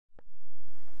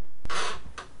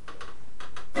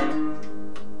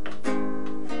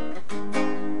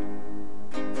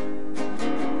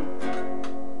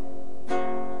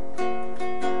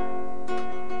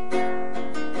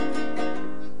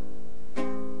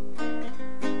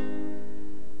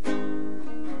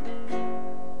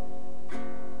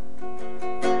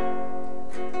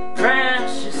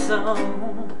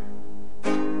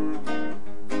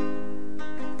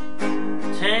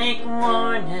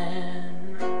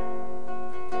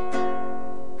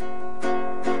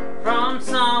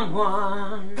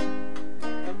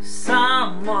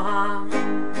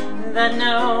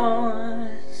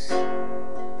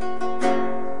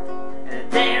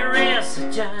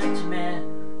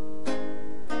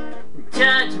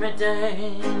Judgment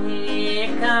Day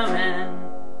coming,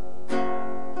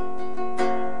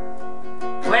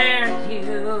 where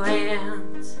you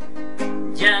end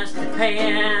just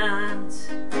depends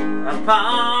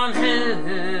upon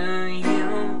who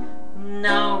you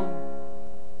know.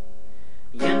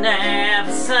 You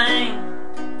never sing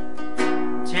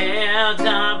till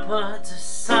God puts a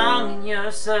song in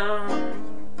your soul.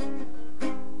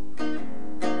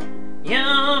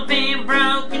 You'll be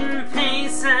broken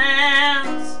pieces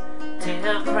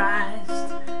till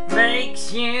Christ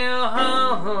makes you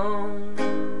whole.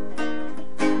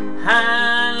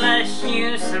 Unless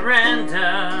you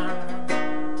surrender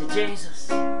to Jesus,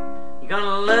 you're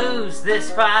gonna lose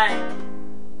this fight,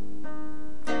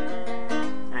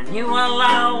 and you will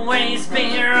always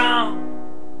be wrong.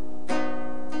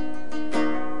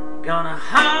 Gonna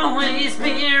always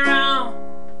be wrong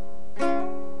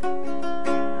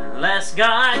unless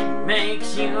God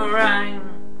makes you right.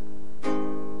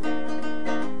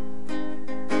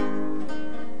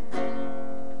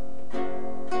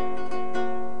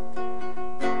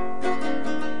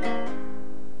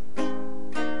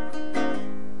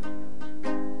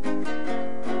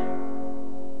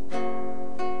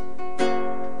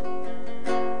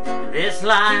 This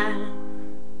life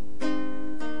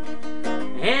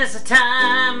is a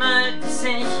time of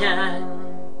decision.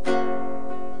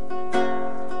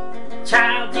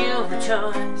 Child, you've a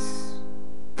choice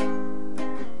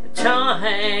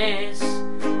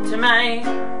to make.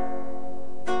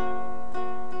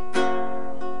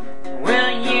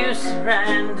 Will you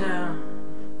surrender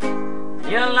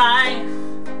your life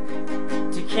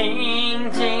to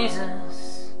King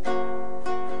Jesus?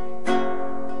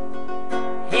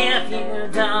 If you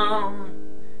don't,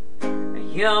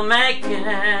 you'll make it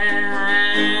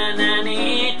an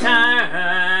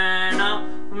eternal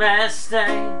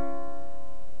mistake.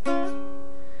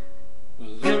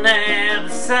 You never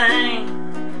sing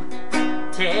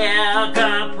till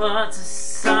God puts a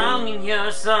song in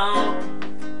your soul.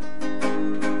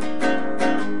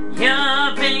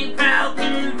 You'll be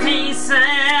broken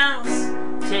pieces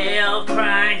till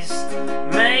Christ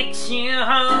makes you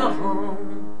whole.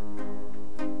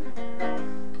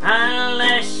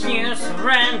 Unless you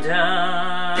surrender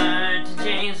to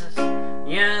Jesus,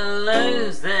 you'll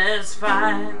lose this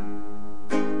fight.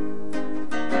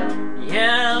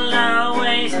 You'll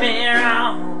always be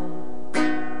wrong.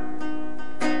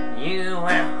 You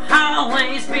will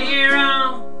always be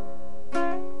wrong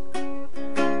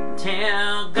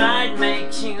till God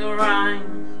makes you right.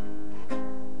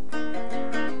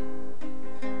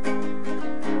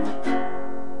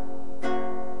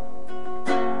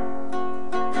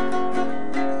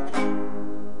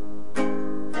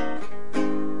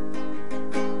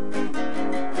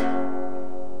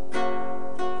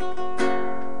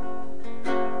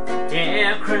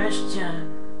 Dear Christian,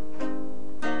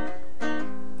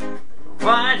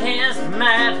 what is the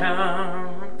matter?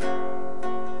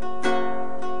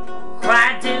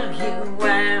 Why do you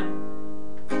wear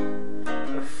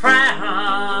a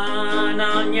frown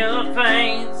on your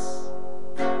face?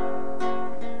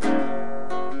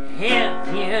 If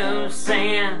you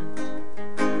sin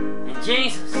in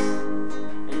Jesus,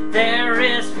 there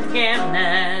is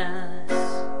forgiveness.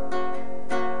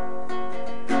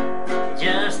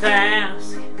 Just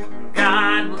ask,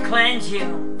 God will cleanse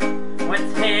you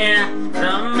with His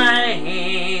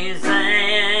amazing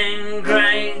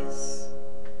grace.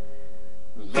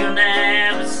 You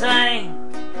never sing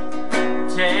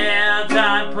till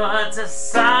God puts a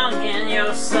song in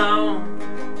your soul.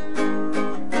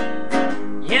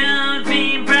 You'll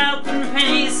be broken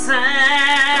pieces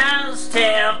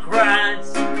till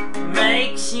Christ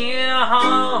makes you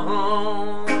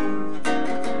whole.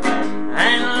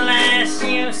 Unless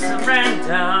you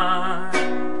surrender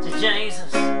to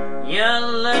Jesus,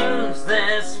 you'll lose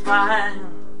this fight.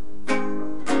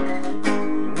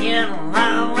 You'll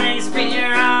always be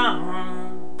wrong.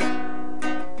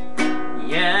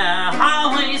 You'll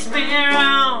always be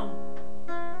wrong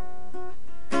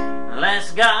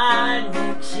unless God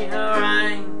makes you